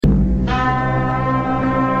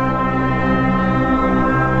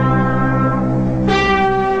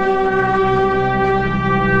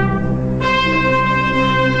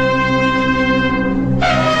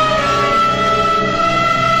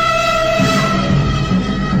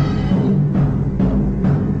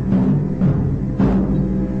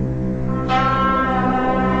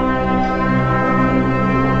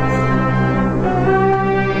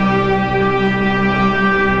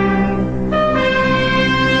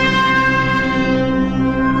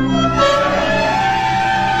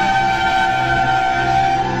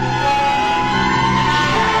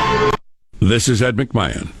This is Ed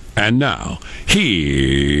McMahon. And now, here's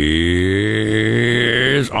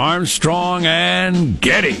Armstrong and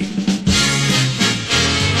Getty.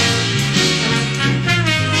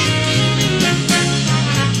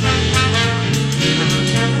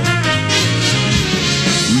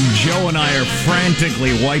 Joe and I are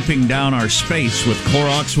frantically wiping down our space with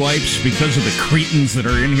Clorox wipes because of the cretins that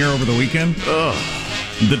are in here over the weekend. Ugh.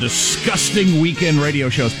 The disgusting weekend radio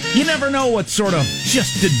shows. You never know what sort of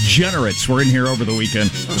just degenerates were in here over the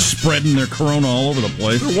weekend, spreading their corona all over the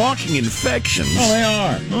place. They're walking infections. Oh, they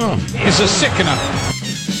are. Oh. It's a sickener.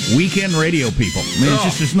 Weekend radio people. I mean, it's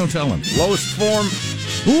just, there's no telling. Lowest form.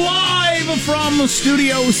 Live from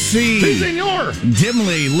Studio C. Si, senor.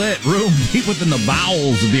 Dimly lit room deep within the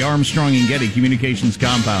bowels of the Armstrong and Getty Communications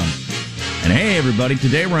compound. And hey, everybody,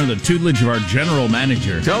 today we're under the tutelage of our general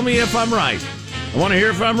manager. Tell me if I'm right. I want to hear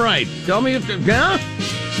if I'm right. Tell me if... Huh?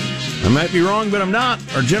 I might be wrong, but I'm not.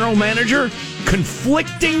 Our general manager,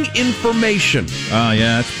 conflicting information. Oh,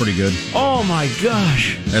 yeah, that's pretty good. Oh, my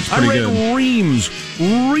gosh. That's pretty good. I read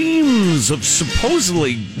reams of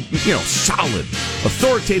supposedly, solid,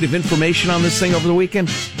 authoritative information on this thing over the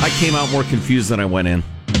weekend. I came out more confused than I went in.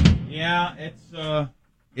 Yeah,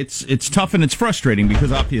 it's tough and it's frustrating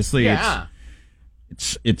because obviously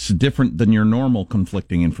it's different than your normal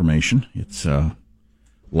conflicting information. It's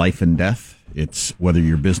life and death. It's whether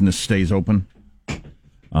your business stays open.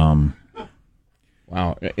 Wow.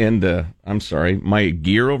 And I'm sorry, my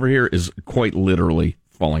gear over here is quite literally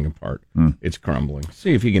falling apart. It's crumbling.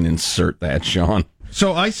 See if you can insert that, Sean.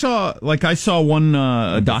 So I saw one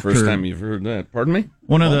doctor. First time you've heard that. Pardon me?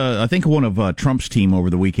 One of Trump's team over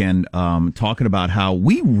the weekend talking about how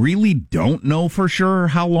we really don't know for sure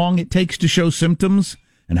how long it takes to show symptoms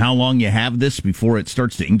and how long you have this before it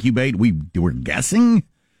starts to incubate. We're guessing.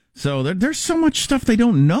 So there's so much stuff they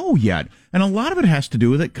don't know yet, and a lot of it has to do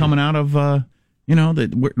with it coming out of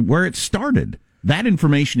where it started. That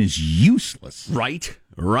information is useless. Right.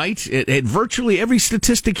 Virtually every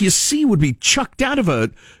statistic you see would be chucked out of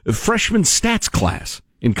a freshman stats class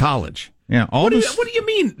in college. Yeah. What do you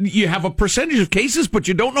mean? You have a percentage of cases, but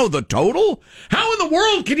you don't know the total? How in the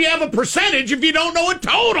world can you have a percentage if you don't know a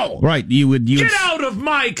total? Right. Get out of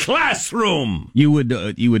my classroom. You would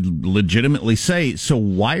legitimately say, so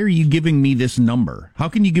why are you giving me this number? How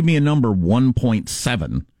can you give me a number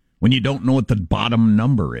 1.7 when you don't know what the bottom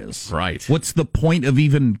number is? Right. What's the point of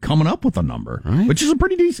even coming up with a number? Right. Which is a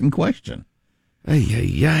pretty decent question.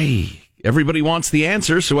 Everybody wants the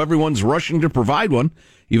answer, so everyone's rushing to provide one,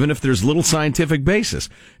 even if there's little scientific basis.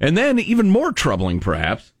 And then, even more troubling,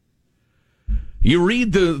 perhaps, you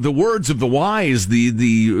read the words of the wise,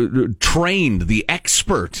 the trained, the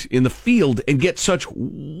expert in the field, and get such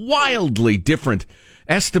wildly different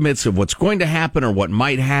estimates of what's going to happen or what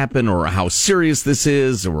might happen or how serious this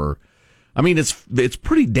is. It's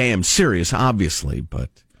pretty damn serious, obviously,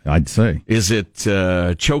 but... I'd say. Is it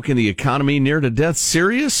choking the economy near to death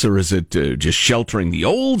serious, or is it just sheltering the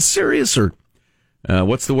old serious, or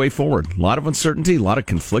what's the way forward? A lot of uncertainty, a lot of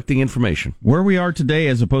conflicting information. Where we are today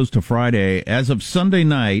as opposed to Friday, as of Sunday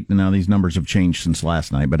night, and now these numbers have changed since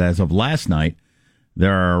last night, but as of last night,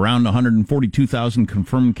 there are around 142,000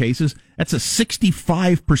 confirmed cases. That's a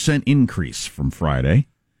 65% increase from Friday.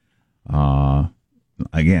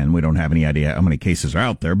 Again, we don't have any idea how many cases are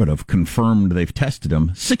out there, but have confirmed they've tested them.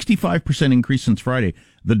 65% increase since Friday.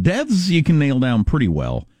 The deaths you can nail down pretty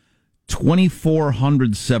well.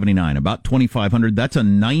 2,479, about 2,500. That's a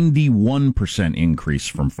 91% increase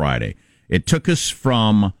from Friday. It took us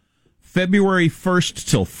from February 1st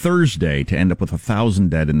till Thursday to end up with 1,000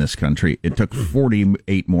 dead in this country. It took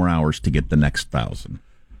 48 more hours to get the next 1,000,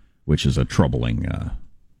 which is a troubling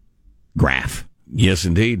graph. Yes,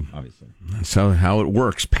 indeed. Obviously. That's how it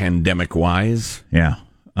works, pandemic-wise. Yeah.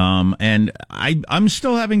 And I'm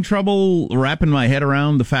still having trouble wrapping my head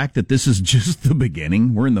around the fact that this is just the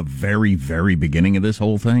beginning. We're in the very, very beginning of this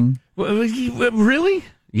whole thing. Really?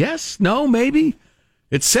 Yes? No? Maybe?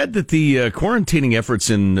 It's said that the quarantining efforts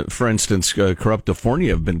in, for instance, Corruptifornia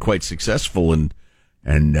have been quite successful, and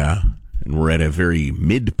we're at a very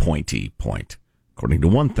mid-pointy point, according to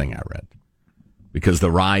one thing I read. Because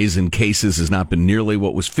the rise in cases has not been nearly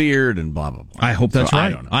what was feared, and blah, blah, blah. I hope that's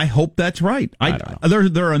right. I hope that's right.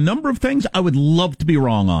 There are a number of things I would love to be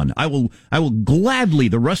wrong on. I will gladly,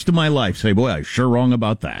 the rest of my life, say, boy, I was sure wrong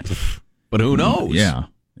about that. But who knows? Yeah.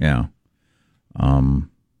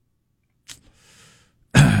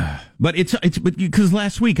 But it's because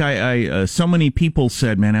last week I so many people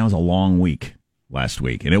said, man, that was a long week last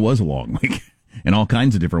week, and it was a long week in all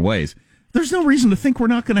kinds of different ways. There's no reason to think we're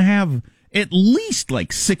not going to have at least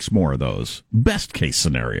like 6 more of those. Best case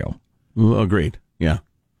scenario. Agreed. Yeah.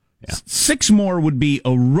 Yeah. 6 more would be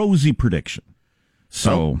a rosy prediction.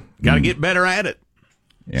 So, got to get better at it.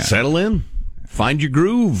 Yeah. Settle in, find your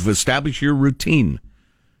groove, establish your routine.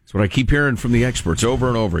 That's what I keep hearing from the experts over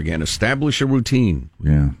and over again. Establish a routine.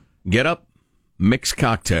 Yeah. Get up, mix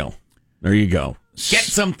cocktail. There you go. Get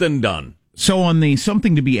something done. So on the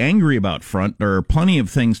something to be angry about front, there are plenty of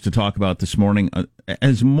things to talk about this morning.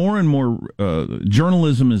 As more and more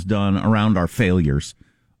journalism is done around our failures,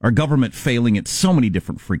 our government failing at so many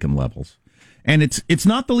different freaking levels. And it's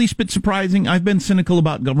not the least bit surprising. I've been cynical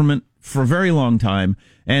about government for a very long time,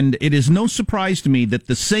 and it is no surprise to me that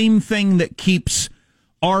the same thing that keeps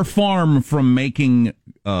our farm from making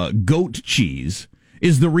goat cheese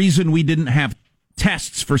is the reason we didn't have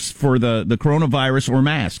tests for the coronavirus or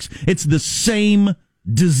masks. It's the same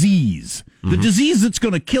disease. The disease that's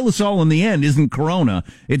going to kill us all in the end isn't corona.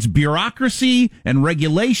 It's bureaucracy and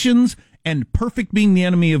regulations and perfect being the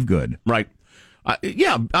enemy of good. Right.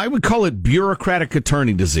 Yeah, I would call it bureaucratic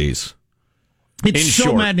attorney disease. It's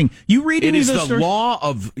so maddening. You read it any is of those the stories? law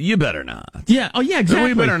of you better not. Yeah. Oh, yeah.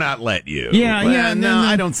 Exactly. We better not let you. Yeah. Well, Yeah. No,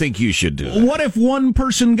 I don't think you should do that. What if one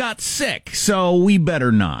person got sick? So we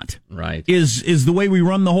better not. Right. Is the way we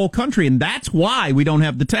run the whole country, and that's why we don't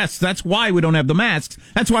have the tests. That's why we don't have the masks.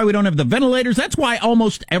 That's why we don't have the ventilators. That's why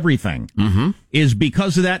almost everything is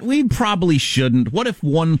because of that. We probably shouldn't. What if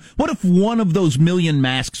one of those million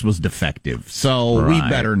masks was defective? So we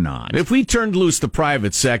better not. If we turned loose the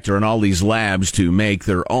private sector and all these labs to make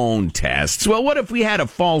their own tests, well, what if we had a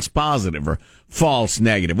false positive or false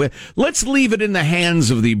negative? Let's leave it in the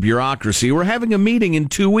hands of the bureaucracy. We're having a meeting in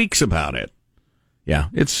 2 weeks about it. Yeah,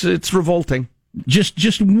 it's revolting.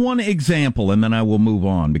 Just one example, and then I will move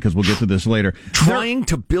on because we'll get to this later. Trying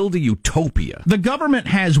to build a utopia. The government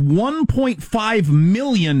has 1.5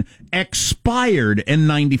 million expired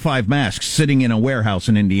N95 masks sitting in a warehouse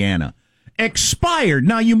in Indiana. Expired.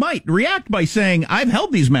 Now, you might react by saying, I've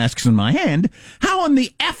held these masks in my hand. How in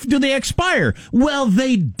the F do they expire? Well,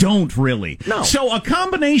 they don't really. No. So a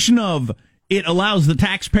combination of it allows the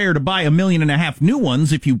taxpayer to buy 1.5 million new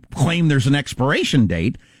ones if you claim there's an expiration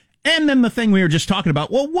date. And then the thing we were just talking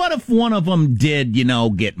about, well, what if one of them did,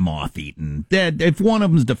 get moth-eaten? If one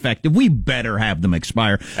of them's defective, we better have them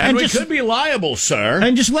expire. And we could be liable, sir.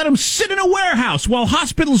 And just let them sit in a warehouse while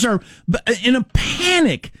hospitals are in a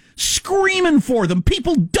panic, screaming for them.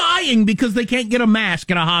 People dying because they can't get a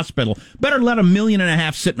mask in a hospital. Better let 1.5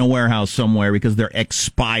 million sit in a warehouse somewhere because they're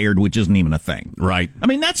expired, which isn't even a thing. Right. I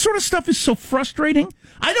mean, that sort of stuff is so frustrating.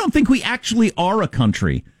 I don't think we actually are a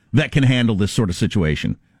country that can handle this sort of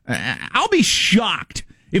situation. I'll be shocked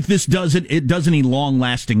if this does any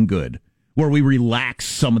long-lasting good, where we relax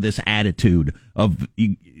some of this attitude of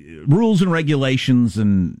rules and regulations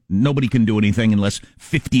and nobody can do anything unless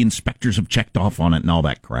 50 inspectors have checked off on it and all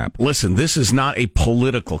that crap. Listen, this is not a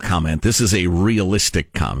political comment. This is a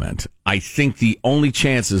realistic comment. I think the only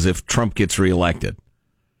chance is if Trump gets reelected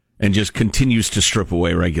and just continues to strip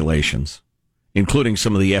away regulations, including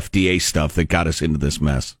some of the FDA stuff that got us into this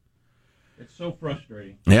mess. It's so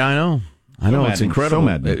frustrating. Yeah, I know. It's incredible.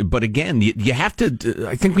 So but again, you have to,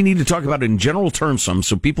 I think we need to talk about it in general terms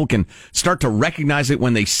so people can start to recognize it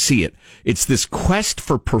when they see it. It's this quest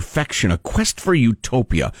for perfection, a quest for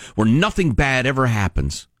utopia, where nothing bad ever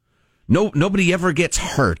happens. Nobody ever gets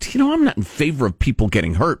hurt. I'm not in favor of people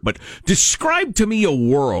getting hurt, but describe to me a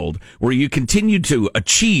world where you continue to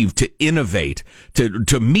achieve, to innovate,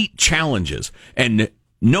 to meet challenges, and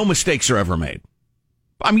no mistakes are ever made.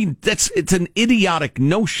 I mean, it's an idiotic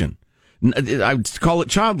notion. I would call it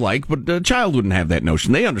childlike, but a child wouldn't have that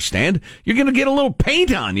notion. They understand you're going to get a little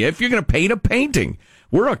paint on you if you're going to paint a painting.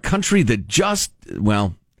 We're a country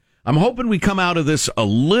that I'm hoping we come out of this a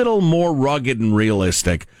little more rugged and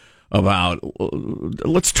realistic about,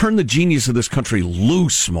 let's turn the genius of this country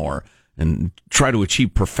loose more and try to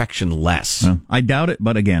achieve perfection less. I doubt it,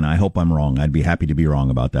 but again, I hope I'm wrong. I'd be happy to be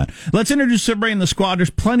wrong about that. Let's introduce everybody in the squad.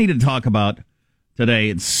 There's plenty to talk about today.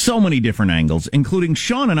 It's so many different angles, including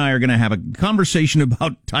Sean and I are going to have a conversation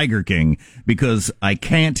about Tiger King because I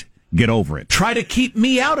can't get over it. Try to keep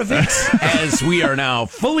me out of it as we are now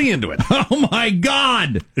fully into it. Oh my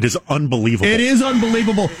God. It is unbelievable. It is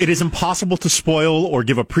unbelievable. It is impossible to spoil or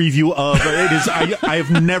give a preview of. It is. I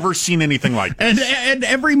have never seen anything like this. And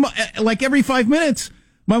every 5 minutes,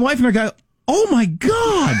 my wife and I go, oh my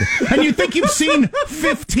God. And you think you've seen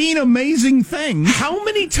 15 amazing things. How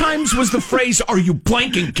many times was the phrase, are you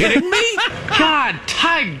blanking kidding me? God,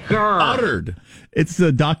 Tiger. Uttered. It's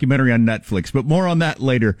a documentary on Netflix, but more on that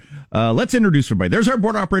later. Let's introduce everybody. There's our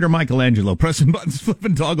board operator, Michelangelo, pressing buttons,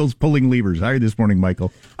 flipping toggles, pulling levers. How are you this morning,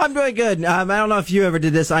 Michael? I'm doing good. I don't know if you ever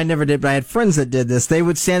did this. I never did, but I had friends that did this. They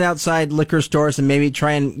would stand outside liquor stores and maybe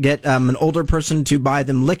try and get an older person to buy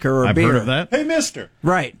them liquor or I've beer. heard of that. Hey, mister.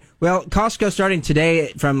 Right. Well, Costco starting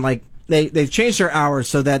today from they've changed their hours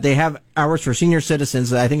so that they have hours for senior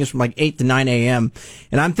citizens. I think it's from 8 to 9 a.m.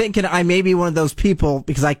 And I'm thinking I may be one of those people,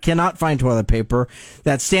 because I cannot find toilet paper,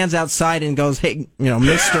 that stands outside and goes, hey,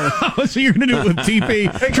 mister. So you're going to do it with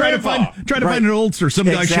TP. Try to find an oldster, some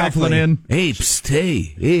guy shuffling in. Hey, psst,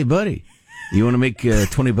 hey, buddy. You want to make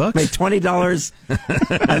 $20? Make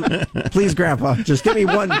 $20. Please, Grandpa, just give me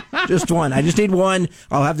one. Just one. I just need one.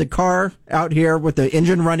 I'll have the car out here with the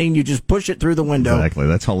engine running. You just push it through the window. Exactly.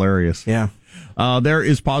 That's hilarious. Yeah. There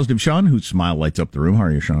is Positive Sean, whose smile lights up the room. How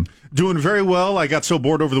are you, Sean? Doing very well. I got so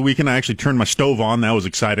bored over the weekend, I actually turned my stove on. That was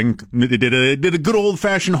exciting. Did a good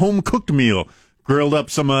old-fashioned home-cooked meal. Grilled up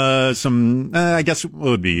some I guess what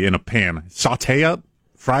would be in a pan.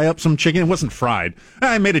 Fry up some chicken. It wasn't fried.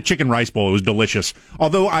 I made a chicken rice bowl. It was delicious.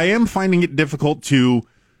 Although I am finding it difficult to,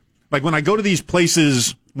 when I go to these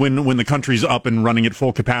places, when the country's up and running at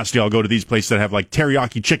full capacity, I'll go to these places that have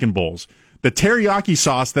teriyaki chicken bowls. The teriyaki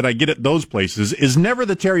sauce that I get at those places is never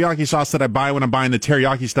the teriyaki sauce that I buy when I'm buying the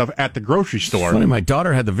teriyaki stuff at the grocery store. It's funny, my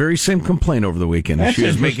daughter had the very same complaint over the weekend. She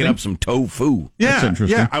was making up some tofu. Yeah, that's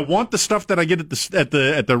interesting. Yeah. I want the stuff that I get at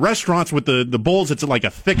the restaurants with the bowls. It's like a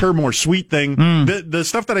thicker, more sweet thing. The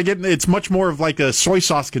stuff that I get, it's much more of a soy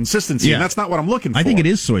sauce consistency, and that's not what I'm looking for. I think it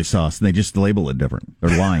is soy sauce, and they just label it different.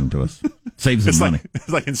 They're lying to us. Saves them money. It's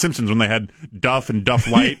like in Simpsons when they had Duff and Duff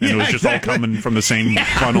Light, and it was just all coming from the same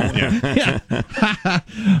funnel. Yeah.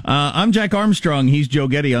 I'm Jack Armstrong. He's Joe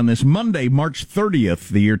Getty on this Monday, March 30th,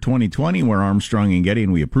 the year 2020. We're Armstrong and Getty,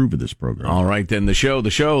 and we approve of this program. All right, then the show.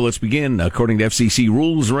 Let's begin. According to FCC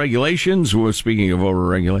rules and regulations, we're speaking of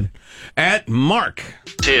overregulated. At Mark.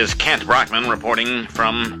 Tis Kent Brockman reporting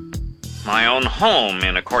from my own home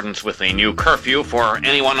in accordance with a new curfew for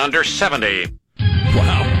anyone under 70.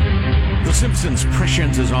 Wow. The Simpsons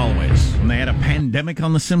prescient as always. And they had a pandemic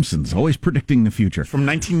on The Simpsons, always predicting the future. From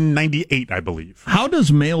 1998, I believe. How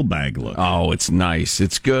does Mailbag look? Oh, it's nice.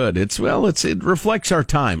 It's good. It reflects our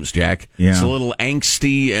times, Jack. Yeah. It's a little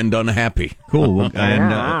angsty and unhappy. Cool.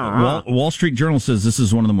 And Wall Street Journal says this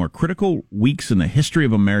is one of the more critical weeks in the history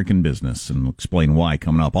of American business, and we'll explain why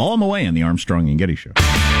coming up. All on the way on the Armstrong and Getty Show.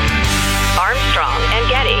 Armstrong and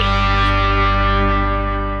Getty.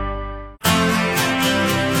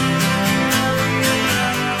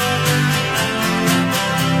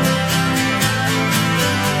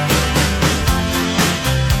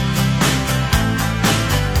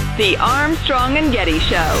 The Armstrong and Getty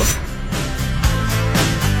Show.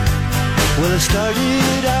 Well, it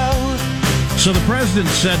started out. So the president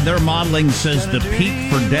said their modeling says the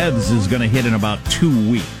peak for deaths is going to hit in about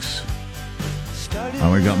 2 weeks.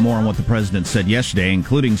 We got more on what the president said yesterday,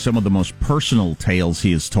 including some of the most personal tales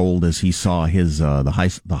he has told as he saw his the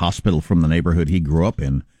hospital from the neighborhood he grew up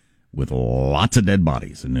in with lots of dead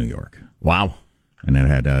bodies in New York. Wow. And it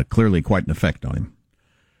had clearly quite an effect on him.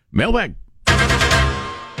 Mailbag.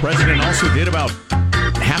 President also did about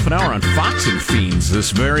half an hour on Fox and Fiends this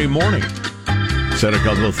very morning. Said a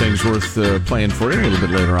couple of things worth playing for you a little bit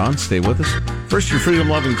later on. Stay with us. First, your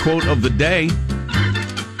freedom-loving quote of the day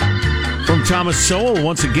from Thomas Sowell,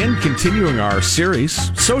 once again continuing our series.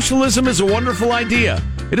 Socialism is a wonderful idea.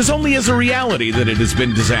 It is only as a reality that it has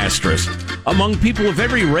been disastrous. Among people of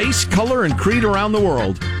every race, color, and creed around the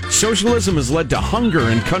world, socialism has led to hunger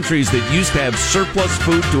in countries that used to have surplus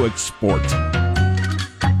food to export.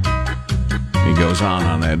 He goes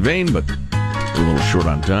on that vein, but a little short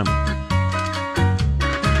on time.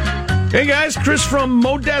 Hey guys, Chris from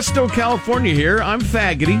Modesto, California here. I'm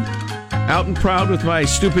faggoty, out and proud with my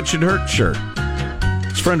Stupid Should Hurt shirt.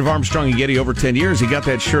 It's a friend of Armstrong and Getty over 10 years. He got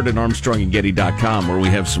that shirt at armstrongandgetty.com, where we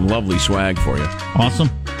have some lovely swag for you. Awesome.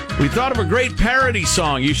 We thought of a great parody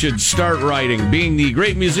song you should start writing, being the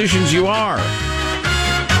great musicians you are.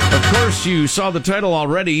 Of course, you saw the title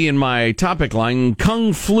already in my topic line,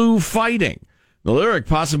 Kung Flu Fighting. The lyric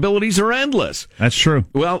possibilities are endless. That's true.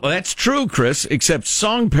 Well, that's true, Chris, except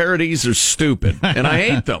song parodies are stupid, and I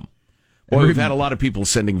hate them. Well, we've had a lot of people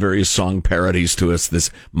sending various song parodies to us, this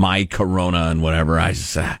My Corona and whatever. I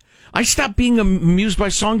stopped being amused by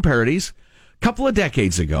song parodies a couple of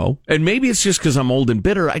decades ago, and maybe it's just because I'm old and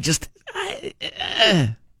bitter. If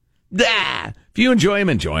you enjoy them,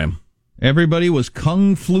 enjoy them. Everybody was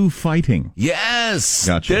Kung Flu fighting. Yes.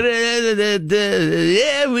 Gotcha.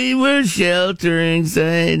 Yeah, we were sheltering,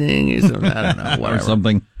 signing, or something. I don't know. Whatever. Or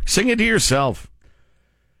something. Sing it to yourself.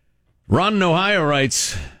 Ron in Ohio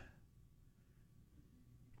writes,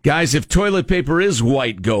 Guys, if toilet paper is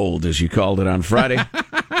white gold, as you called it on Friday,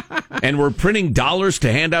 and we're printing dollars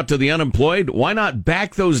to hand out to the unemployed, why not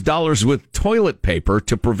back those dollars with toilet paper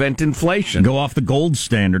to prevent inflation? Go off the gold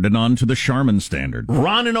standard and on to the Charmin standard.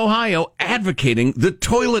 Ron in Ohio advocating the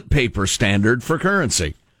toilet paper standard for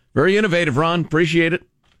currency. Very innovative, Ron. Appreciate it.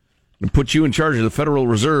 And put you in charge of the Federal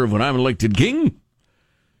Reserve when I'm elected king.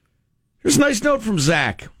 Here's a nice note from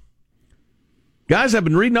Zach. Guys, I've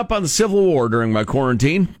been reading up on the Civil War during my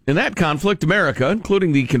quarantine. In that conflict, America,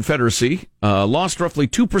 including the Confederacy, lost roughly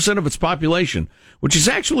 2% of its population, which is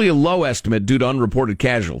actually a low estimate due to unreported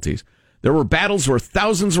casualties. There were battles where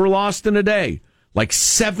thousands were lost in a day, like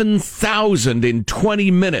 7,000 in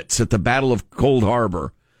 20 minutes at the Battle of Cold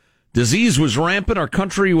Harbor. Disease was rampant, our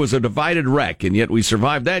country was a divided wreck, and yet we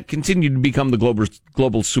survived that, continued to become the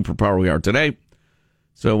global superpower we are today.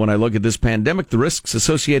 So when I look at this pandemic, the risks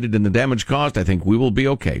associated and the damage caused, I think we will be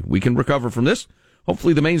okay. We can recover from this.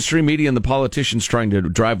 Hopefully the mainstream media and the politicians trying to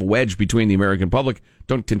drive a wedge between the American public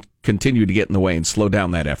don't continue to get in the way and slow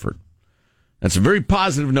down that effort. That's a very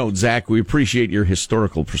positive note, Zach. We appreciate your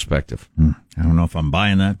historical perspective. I don't know if I'm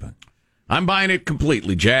buying that, but I'm buying it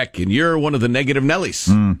completely, Jack, and you're one of the negative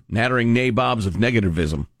Nellies, nattering nabobs of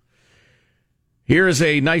negativism. Here is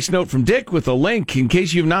a nice note from Dick with a link. In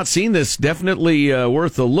case you've not seen this, definitely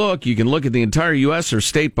worth a look. You can look at the entire U.S. or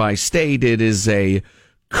state by state. It is a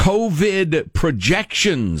COVID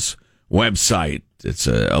projections website. It's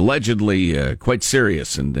allegedly quite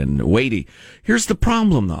serious and weighty. Here's the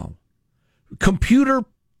problem, though. Computer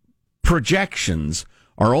projections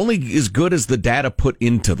are only as good as the data put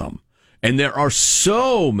into them. And there are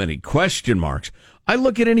so many question marks. I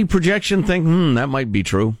look at any projection and think, that might be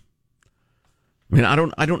true. I mean,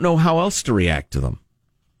 I don't know how else to react to them.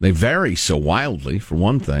 They vary so wildly, for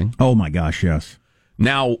one thing. Oh my gosh, yes.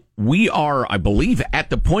 Now, we are, I believe, at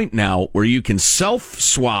the point now where you can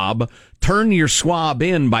self-swab, turn your swab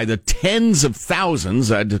in by the tens of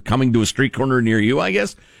thousands, coming to a street corner near you, I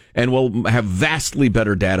guess, and we'll have vastly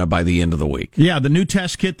better data by the end of the week. Yeah, the new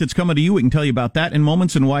test kit that's coming to you, we can tell you about that in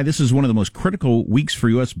moments and why this is one of the most critical weeks for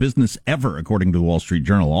U.S. business ever, according to the Wall Street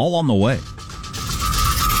Journal. All on the way.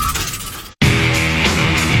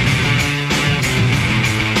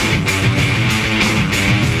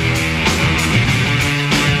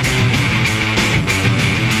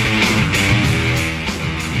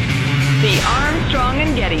 The Armstrong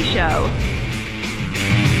and Getty Show.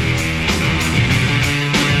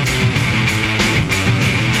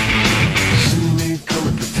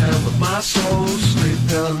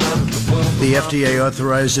 The FDA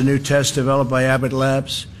authorized a new test developed by Abbott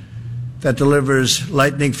Labs that delivers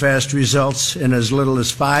lightning-fast results in as little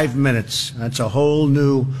as 5 minutes. That's a whole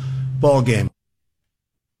new ballgame.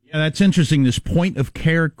 Yeah, that's interesting. This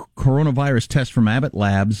point-of-care coronavirus test from Abbott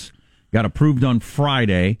Labs got approved on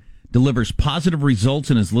Friday, delivers positive results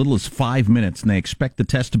in as little as 5 minutes, and they expect the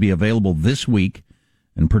test to be available this week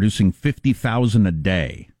and producing 50,000 a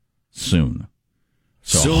day soon.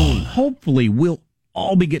 So soon. Hopefully we'll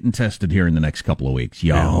all be getting tested here in the next couple of weeks.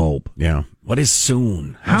 I hope. Yeah. What is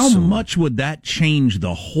soon? How soon? much would that change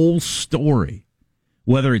the whole story?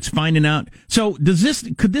 Whether it's finding out. So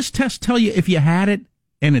could this test tell you if you had it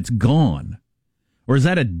and it's gone? Or is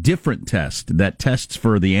that a different test that tests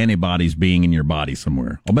for the antibodies being in your body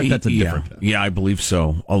somewhere? I'll bet that's a different test. Yeah, I believe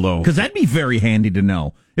so. Although, because that'd be very handy to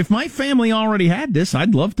know. If my family already had this,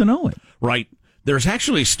 I'd love to know it. Right. There's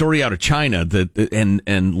actually a story out of China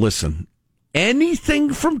and listen,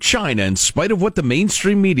 anything from China, in spite of what the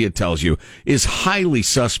mainstream media tells you, is highly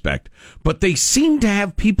suspect. But they seem to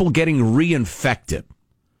have people getting reinfected.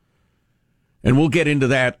 And we'll get into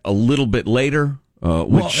that a little bit later,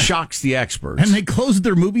 which shocks the experts. And they closed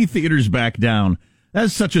their movie theaters back down.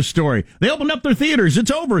 That's such a story. They opened up their theaters. It's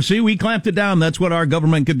over. See, we clamped it down. That's what our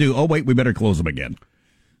government could do. Oh, wait, we better close them again.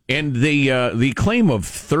 And the claim of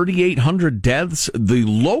 3,800 deaths, the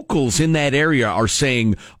locals in that area are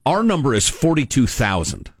saying our number is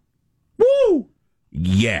 42,000. Woo!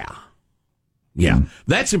 Yeah. Yeah.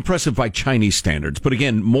 That's impressive by Chinese standards. But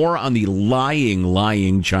again, more on the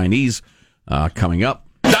lying Chinese coming up.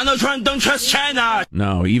 Donald Trump, don't trust China.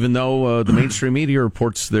 No, even though the mainstream media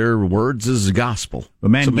reports their words as gospel.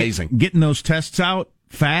 But man, it's amazing. Getting those tests out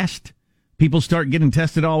fast. People start getting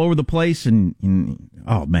tested all over the place, and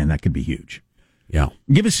oh man, that could be huge. Yeah,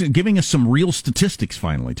 giving us some real statistics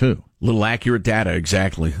finally too. Little accurate data,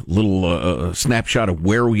 exactly. Little snapshot of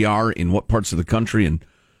where we are in what parts of the country, and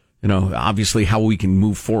obviously how we can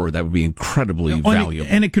move forward. That would be incredibly valuable,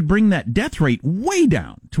 and it could bring that death rate way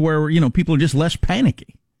down to where people are just less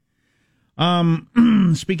panicky.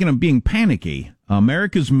 Speaking of being panicky,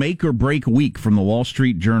 America's make or break week from the Wall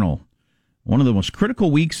Street Journal. one of the most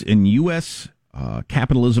critical weeks in U.S.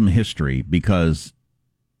 Capitalism history, because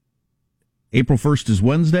April 1st is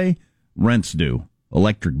Wednesday, rent's due,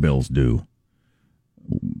 electric bills due,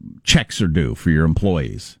 checks are due for your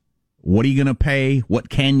employees. What are you going to pay? What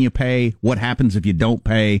can you pay? What happens if you don't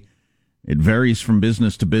pay? It varies from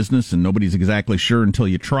business to business, and nobody's exactly sure until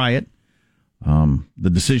you try it. The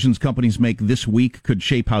decisions companies make this week could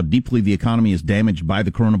shape how deeply the economy is damaged by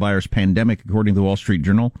the coronavirus pandemic, according to the Wall Street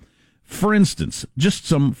Journal. For instance,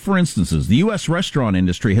 for instances, the U.S. restaurant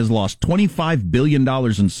industry has lost $25 billion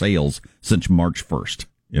in sales since March 1st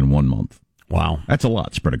in 1 month. Wow. That's a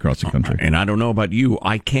lot spread across the country. And I don't know about you,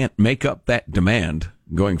 I can't make up that demand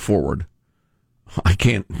going forward. I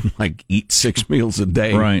can't, eat 6 meals a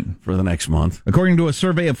day for the next month. According to a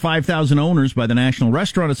survey of 5,000 owners by the National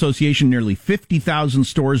Restaurant Association, nearly 50,000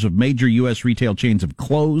 stores of major U.S. retail chains have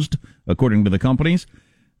closed, according to the companies.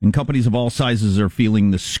 And companies of all sizes are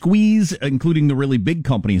feeling the squeeze, including the really big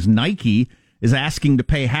companies. Nike is asking to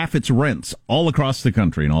pay half its rents all across the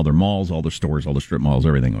country in all their malls, all their stores, all the strip malls,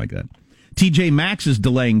 everything like that. TJ Maxx is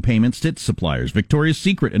delaying payments to its suppliers. Victoria's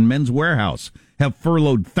Secret and Men's Warehouse have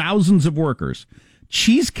furloughed thousands of workers.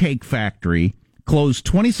 Cheesecake Factory closed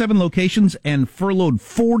 27 locations and furloughed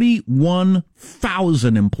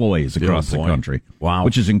 41,000 employees across the country. Wow.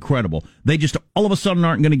 Which is incredible. They just all of a sudden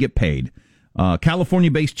aren't going to get paid.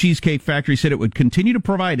 California-based Cheesecake Factory said it would continue to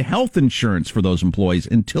provide health insurance for those employees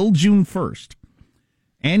until June 1st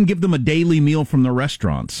and give them a daily meal from the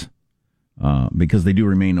restaurants. Because they do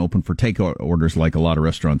remain open for takeout orders like a lot of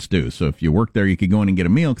restaurants do. So if you work there, you could go in and get a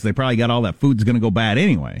meal because they probably got all that food's going to go bad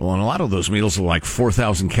anyway. Well, and a lot of those meals are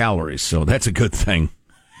 4,000 calories, so that's a good thing.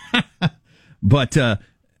 But,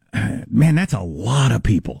 man, that's a lot of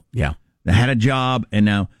people. Yeah. That had a job and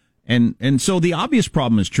now, and so the obvious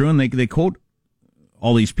problem is true, and they quote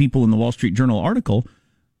all these people in the Wall Street Journal article.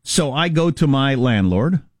 So I go to my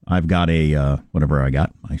landlord. I've got a, whatever I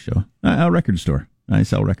got, my show, a record store. I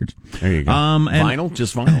sell records. There you go. Vinyl?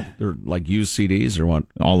 Just vinyl? They're used CDs or what?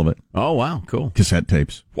 All of it. Oh, wow. Cool. Cassette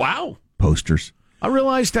tapes. Wow. Posters. I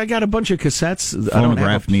realized I got a bunch of cassettes. I don't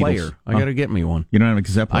have a player. Needles. I got to get me one. You don't have a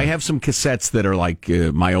cassette player? I have some cassettes that are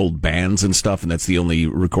my old bands and stuff, and that's the only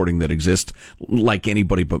recording that exists. Like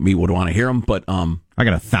anybody but me would want to hear them. But I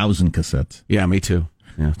got 1,000 cassettes. Yeah, me too.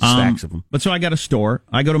 Yeah, stacks of them. But so I got a store.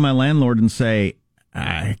 I go to my landlord and say,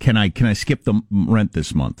 can I skip the rent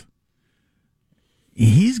this month?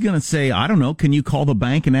 He's going to say, I don't know, can you call the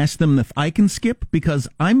bank and ask them if I can skip? Because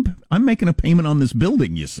I'm making a payment on this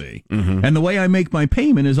building, you see. Mm-hmm. And the way I make my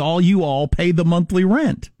payment is you all pay the monthly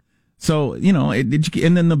rent. So,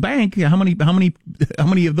 and then the bank, how many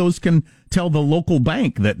of those can tell the local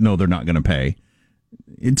bank that, no, they're not going to pay?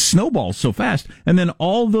 It snowballs so fast. And then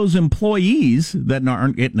all those employees that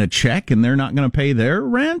aren't getting a check and they're not going to pay their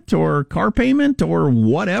rent or car payment or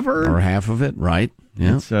whatever. Or half of it, right?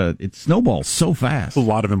 Yeah. It snowballs so fast. A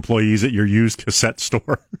lot of employees at your used cassette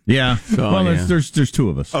store. Yeah. There's two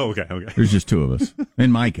of us. Oh, okay. There's just two of us in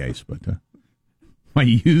my case, but my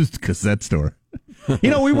used cassette store.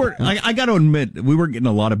 I got to admit, we were getting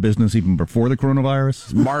a lot of business even before the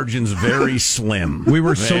coronavirus. Margins very slim. We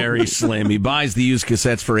were very slim. He buys the used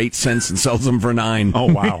cassettes for 8 cents and sells them for 9. Oh,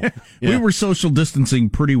 wow. Yeah. We were social distancing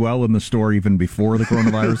pretty well in the store even before the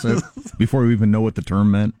coronavirus hit, before we even know what the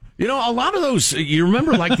term meant. A lot of those, you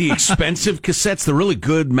remember the expensive cassettes, the really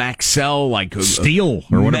good Maxell, steel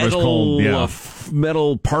or whatever it's called. Yeah.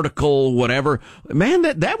 Metal particle, whatever. Man,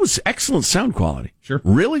 that was excellent sound quality. Sure.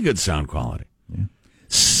 Really good sound quality. Yeah.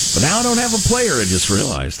 But now I don't have a player, I just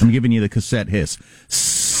realized. I'm giving you the cassette hiss.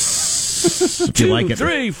 If 2, you like it.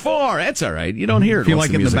 3, 4. That's all right. You don't hear it. If you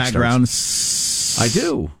like it in the background. I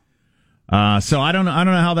do. So I don't know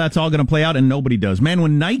how that's all going to play out, and nobody does. Man,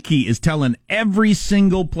 when Nike is telling every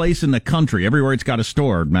single place in the country, everywhere it's got a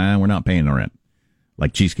store, man, we're not paying the rent,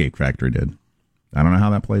 like Cheesecake Factory did. I don't know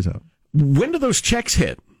how that plays out. When do those checks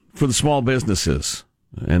hit for the small businesses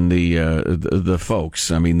and the folks?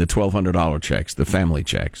 I mean, the $1,200 checks, the family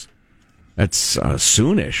checks. That's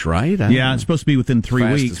soonish, right? Yeah, it's supposed to be within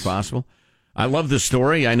 3 weeks. Fast as possible. I love this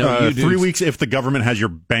story. I know you do. 3 weeks if the government has your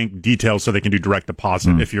bank details so they can do direct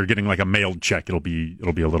deposit. If you're getting a mailed check, it'll be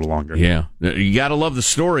a little longer. Yeah. You got to love the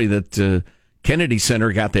story that Kennedy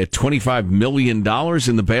Center got that $25 million in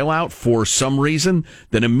the bailout for some reason,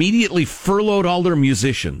 then immediately furloughed all their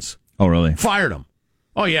musicians. Oh, really? Fired them.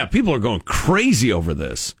 Oh, yeah. People are going crazy over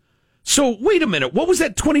this. So, wait a minute. What was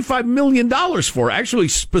that $25 million for? Actually,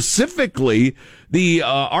 specifically, the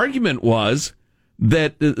argument was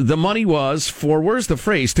that the money was for, where's the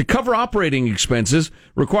phrase, to cover operating expenses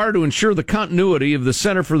required to ensure the continuity of the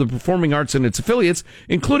Center for the Performing Arts and its affiliates,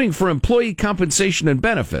 including for employee compensation and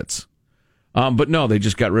benefits. But no, they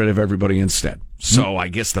just got rid of everybody instead. So I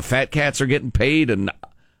guess the fat cats are getting paid and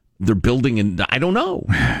they're building, and I don't know,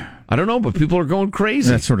 but people are going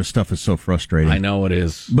crazy. That sort of stuff is so frustrating. I know it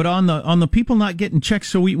is. But on the people not getting checks,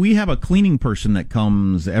 so we have a cleaning person that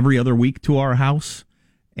comes every other week to our house,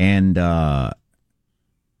 and my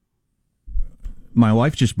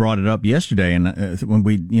wife just brought it up yesterday, and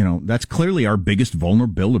when that's clearly our biggest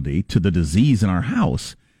vulnerability to the disease in our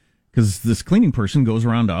house, because this cleaning person goes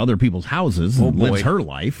around to other people's houses and lives her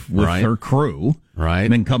life with her crew, right?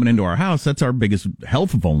 And then coming into our house, that's our biggest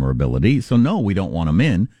health vulnerability. So no, we don't want them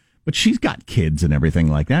in. But she's got kids and everything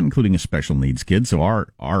like that, including a special needs kid. So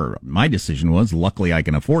my decision was, luckily I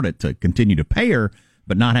can afford it, to continue to pay her,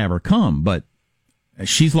 but not have her come. But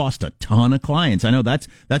she's lost a ton of clients. I know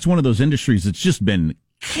that's one of those industries that's just been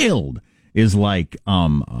killed, is like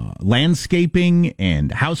landscaping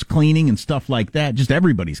and house cleaning and stuff like that. Just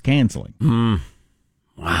everybody's canceling.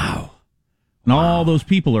 Wow. And all those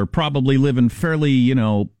people are probably living fairly,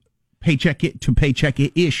 paycheck to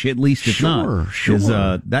paycheck-ish, at least, if not. Sure.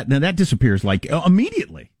 That disappears like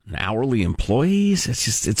immediately. Hourly employees,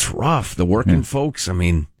 it's rough. The working folks, I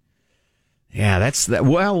mean, yeah, that's that.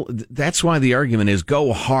 Well, that's why the argument is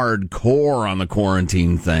go hardcore on the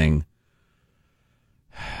quarantine thing.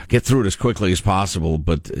 Get through it as quickly as possible,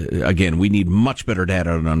 but again, we need much better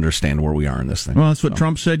data to understand where we are in this thing. Well, that's what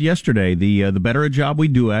Trump said yesterday. The better a job we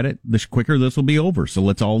do at it, the quicker this will be over. So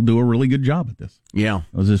let's all do a really good job at this. Yeah.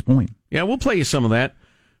 That was his point. Yeah, we'll play you some of that.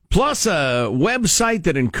 Plus, a website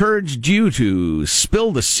that encouraged you to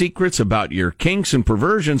spill the secrets about your kinks and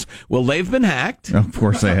perversions. Well, they've been hacked. Of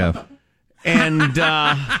course they have. And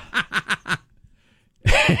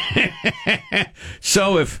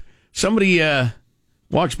so if somebody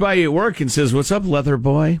walks by you at work and says, "What's up, leather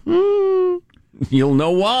boy?" You'll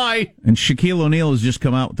know why. And Shaquille O'Neal has just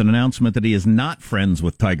come out with an announcement that he is not friends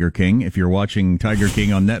with Tiger King. If you're watching Tiger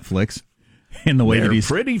King on Netflix, and the way they're that he's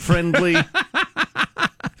pretty friendly. I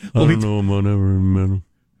don't know him. I never met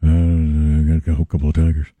him. I got a couple of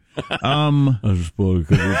tigers. I just bought a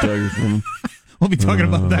couple of tigers from him. We'll be talking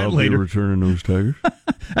about that I'll later. Be returning those tigers.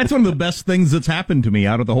 That's one of the best things that's happened to me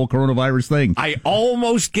out of the whole coronavirus thing. I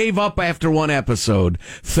almost gave up after one episode.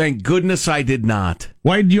 Thank goodness I did not.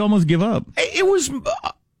 Why did you almost give up? It was...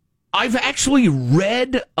 I've actually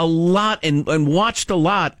read a lot and watched a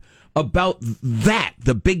lot about that,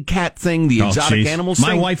 the big cat thing, the exotic animals thing.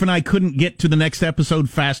 My wife and I couldn't get to the next episode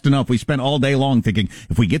fast enough. We spent all day long thinking,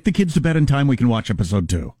 if we get the kids to bed in time, we can watch episode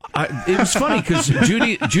 2. It was funny because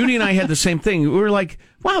Judy and I had the same thing. We were like,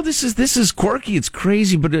 wow, this is quirky, it's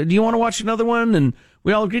crazy, but do you want to watch another one? And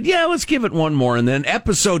we all agreed, yeah, let's give it one more. And then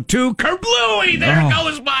episode 2, kerblooey, there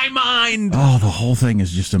goes my mind. Oh, the whole thing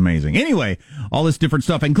is just amazing. Anyway, all this different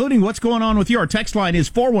stuff, including what's going on with you. Our text line is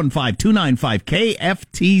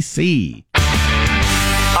 415-295-KFTC.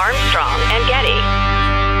 Armstrong and Getty.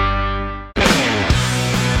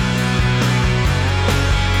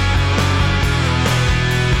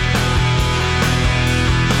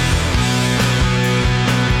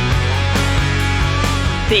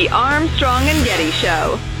 The Armstrong and Getty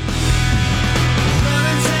Show.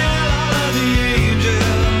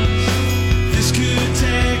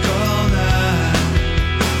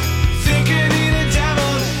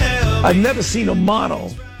 I've never seen a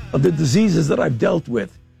model of the diseases that I've dealt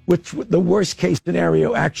with, which the worst case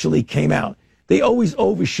scenario actually came out. They always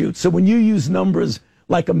overshoot. So when you use numbers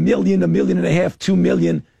like 1 million, 1.5 million, 2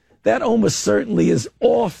 million, that almost certainly is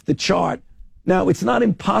off the chart. Now, it's not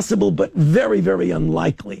impossible, but very, very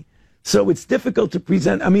unlikely. So it's difficult to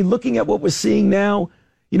present. I mean, looking at what we're seeing now,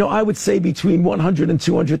 I would say between 100 and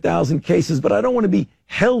 200,000 cases, but I don't want to be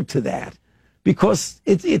held to that because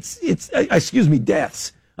it's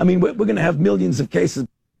deaths. I mean, we're going to have millions of cases.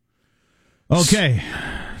 Okay.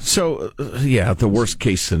 So, the worst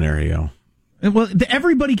case scenario. Well,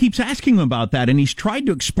 everybody keeps asking him about that, and he's tried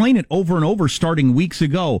to explain it over and over starting weeks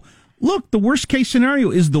ago. Look, the worst case scenario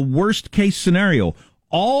is the worst case scenario.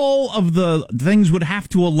 All of the things would have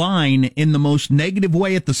to align in the most negative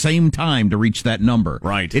way at the same time to reach that number.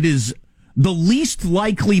 Right. It is the least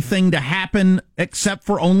likely thing to happen, except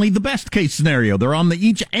for only the best case scenario. They're on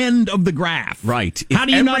each end of the graph. Right. How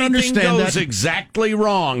do you not understand that? Everything goes exactly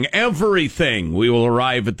wrong, everything, we will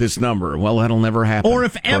arrive at this number. Well, that'll never happen. Or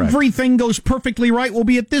if everything goes perfectly right, we'll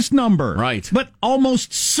be at this number. Right. But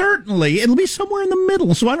almost certainly, it'll be somewhere in the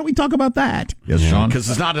middle. So why don't we talk about that? Yes, Sean? Because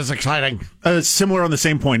it's not as exciting. Similar on the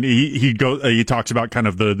same point, he talks about kind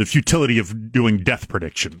of the futility of doing death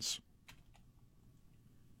predictions.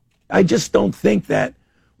 I just don't think that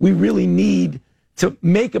we really need to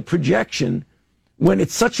make a projection when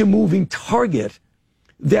it's such a moving target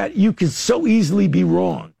that you can so easily be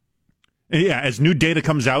wrong. Yeah, as new data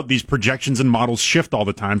comes out, these projections and models shift all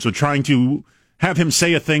the time. So trying to have him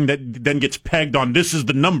say a thing that then gets pegged on this is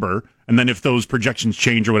the number, and then if those projections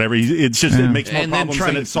change or whatever, it makes more problems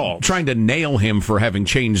than it solves. Trying to nail him for having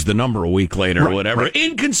changed the number a week later or whatever. Right.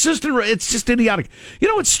 Inconsistent. It's just idiotic.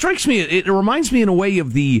 It strikes me, it reminds me in a way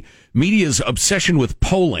of the media's obsession with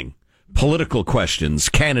polling, political questions,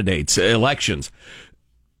 candidates, elections.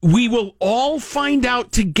 We will all find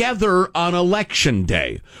out together on election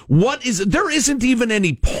day. There isn't even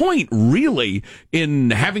any point really in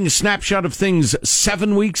having a snapshot of things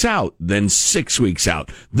 7 weeks out, then 6 weeks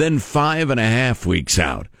out, then 5.5 weeks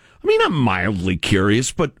out. I mean, I'm mildly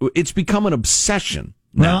curious, but it's become an obsession.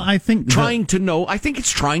 Well, I think it's trying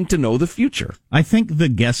to know the future. I think the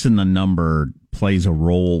guess in the number plays a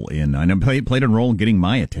role played a role in getting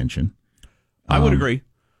my attention. I would agree.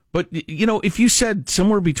 But, if you said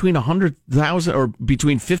somewhere between 100,000 or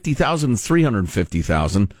between 50,000 and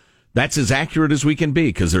 350,000, that's as accurate as we can be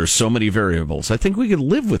because there are so many variables. I think we could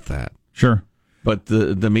live with that. Sure. But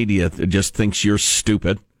the media just thinks you're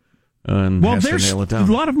stupid and has to nail it down.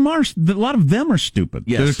 A lot of them are stupid.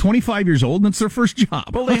 Yes. They're 25 years old and it's their first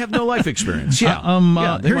job. Well, they have no life experience.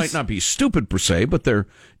 Yeah. They might not be stupid per se, but they're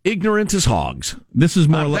ignorant as hogs. This is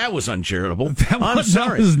more that was uncharitable. I'm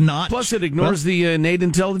sorry. That was not. Plus, it ignores the innate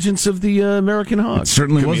intelligence of the American hog. It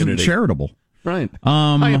certainly community. wasn't charitable. Right.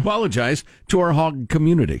 I apologize to our hog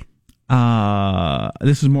community.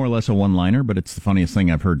 This is more or less a one-liner, but it's the funniest thing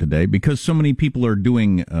I've heard today because so many people are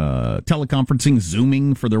doing teleconferencing,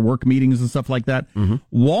 Zooming for their work meetings and stuff like that. Mm-hmm.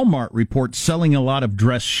 Walmart reports selling a lot of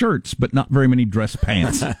dress shirts, but not very many dress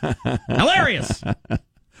pants. Hilarious.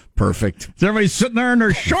 Perfect. So everybody's sitting there in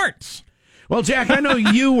their shorts. Well, Jack, I know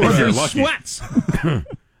you were sweats.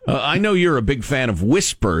 I know you're a big fan of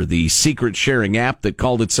Whisper, the secret sharing app that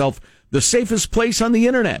called itself the safest place on the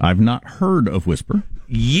internet. I've not heard of Whisper.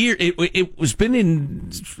 It was been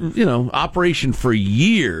in operation for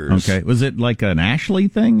years. Okay, was it like an Ashley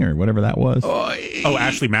thing or whatever that was?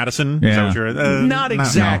 Ashley Madison. Yeah. Is that what you're, not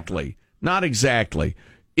exactly. No. Not exactly.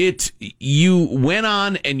 You went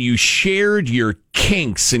on and you shared your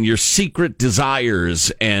kinks and your secret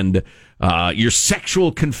desires and your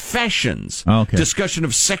sexual confessions. Okay. Discussion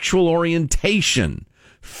of sexual orientation.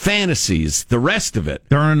 Fantasies, the rest of it.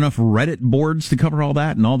 There aren't enough Reddit boards to cover all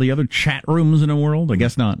that and all the other chat rooms in the world? I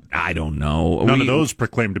guess not. I don't know. None of those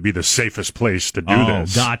proclaim to be the safest place to do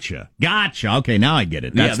this. Gotcha. Okay, now I get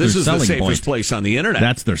it. That's this is the safest point. place on the internet.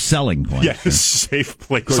 That's their selling point. Yes, safe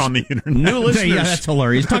place on the internet. New listeners. Yeah, that's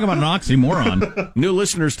hilarious. Talk about an oxymoron. New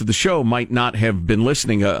listeners to the show might not have been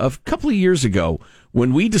listening a couple of years ago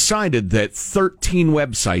when we decided that 13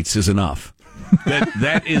 websites is enough.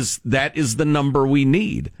 that is the number we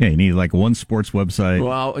need. Yeah, you need like one sports website.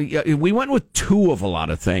 Well, we went with 2 of a lot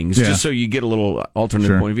of things, just so you get a little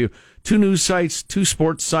alternate point of view. 2 news sites, 2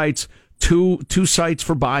 sports sites, two sites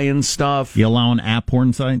for buying stuff. You allow an app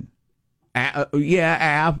porn site? App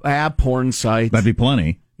porn sites. That'd be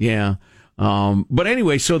plenty. Yeah. But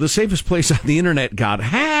anyway, so the safest place on the internet got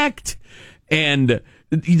hacked, and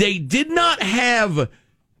they did not have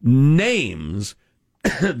names.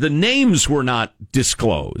 The names were not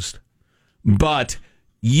disclosed, but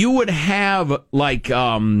you would have like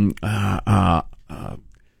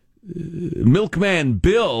Milkman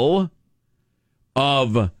Bill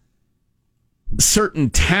of certain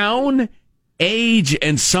town, age,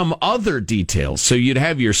 and some other details. So you'd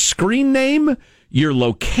have your screen name, your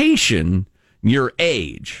location, your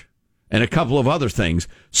age, and a couple of other things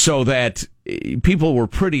so that people were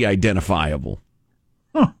pretty identifiable.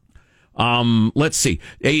 Let's see.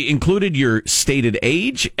 They included your stated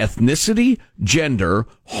age, ethnicity, gender,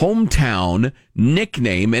 hometown,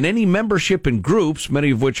 nickname, and any membership in groups,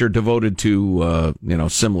 many of which are devoted to,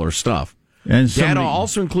 similar stuff. And data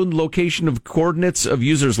also included location of coordinates of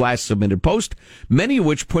users' last submitted post, many of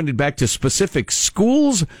which pointed back to specific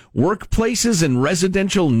schools, workplaces, and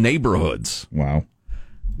residential neighborhoods. Wow.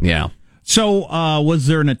 Yeah. So, was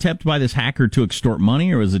there an attempt by this hacker to extort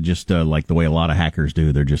money, or was it just like the way a lot of hackers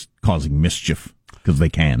do? They're just causing mischief because they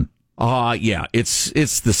can. Yeah, it's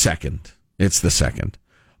the second. It's the second.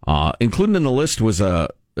 Included in the list was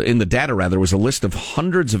in the data was a list of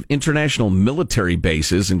hundreds of international military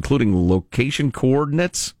bases, including location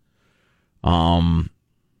coordinates. User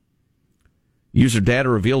data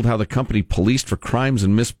revealed how the company policed for crimes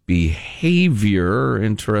and misbehavior.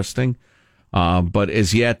 Interesting. But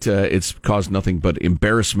as yet, it's caused nothing but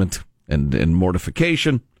embarrassment and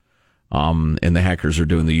mortification. And the hackers are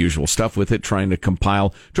doing the usual stuff with it, trying to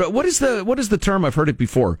compile. What is the term? I've heard it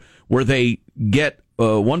before, where they get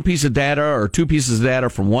one piece of data or 2 pieces of data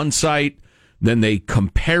from one site. Then they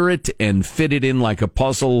compare it and fit it in like a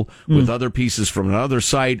puzzle with other pieces from another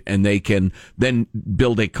site, and they can then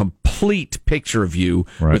build a complete picture of you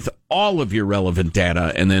with all of your relevant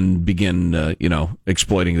data, and then begin,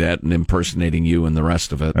 exploiting that and impersonating you and the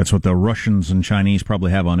rest of it. That's what the Russians and Chinese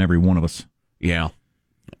probably have on every one of us. Yeah.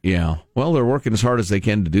 Yeah. Well, they're working as hard as they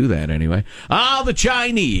can to do that anyway. The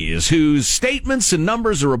Chinese, whose statements and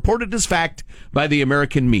numbers are reported as fact by the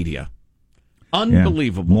American media.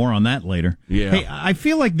 Unbelievable. Yeah, more on that later. Yeah. Hey, I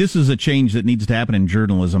feel like this is a change that needs to happen in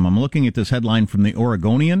journalism. I'm looking at this headline from the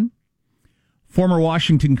Oregonian. Former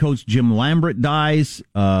Washington coach Jim Lambert dies.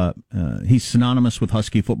 He's synonymous with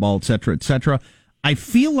Husky football, et cetera, et cetera. I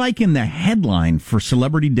feel like in the headline for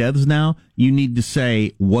celebrity deaths now, you need to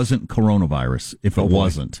say, wasn't coronavirus, if it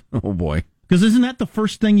wasn't. Oh, boy. Because isn't that the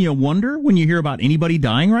first thing you wonder when you hear about anybody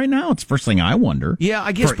dying right now? It's the first thing I wonder. Yeah,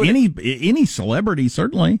 I guess. For any celebrity,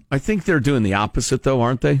 certainly. I think they're doing the opposite, though,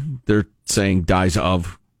 aren't they? They're saying dies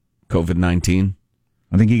of COVID-19.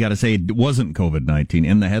 I think you got to say it wasn't COVID-19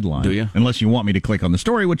 in the headline. Do you? Unless you want me to click on the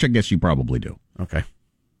story, which I guess you probably do. Okay.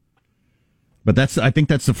 But I think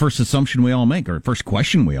that's the first assumption we all make, or first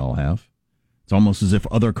question we all have. It's almost as if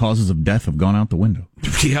other causes of death have gone out the window.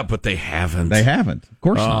 Yeah, but they haven't. They haven't. Of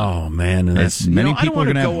course not. Oh, man. And that's, many people are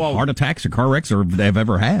going to have heart attacks or car wrecks, or they've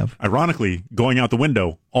ever have. Ironically, going out the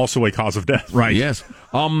window, also a cause of death. Right. Yes.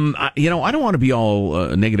 I don't want to be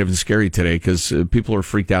all negative and scary today, because people are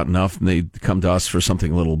freaked out enough and they come to us for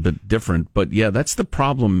something a little bit different. But yeah, that's the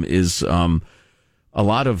problem is, a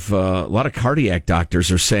lot of cardiac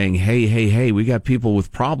doctors are saying, hey, we got people with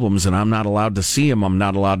problems and I'm not allowed to see them. I'm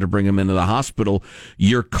not allowed to bring them into the hospital.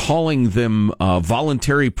 You're calling them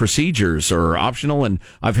voluntary procedures or optional. And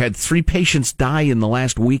I've had 3 patients die in the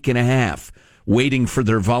last week and a half waiting for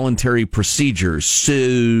their voluntary procedures.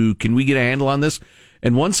 So can we get a handle on this?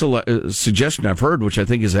 And one suggestion I've heard, which I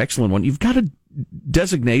think is an excellent one, you've got to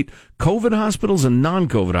designate COVID hospitals and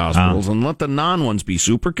non-COVID hospitals and let the non-ones be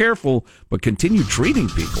super careful, but continue treating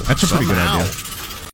people. That's a pretty good idea.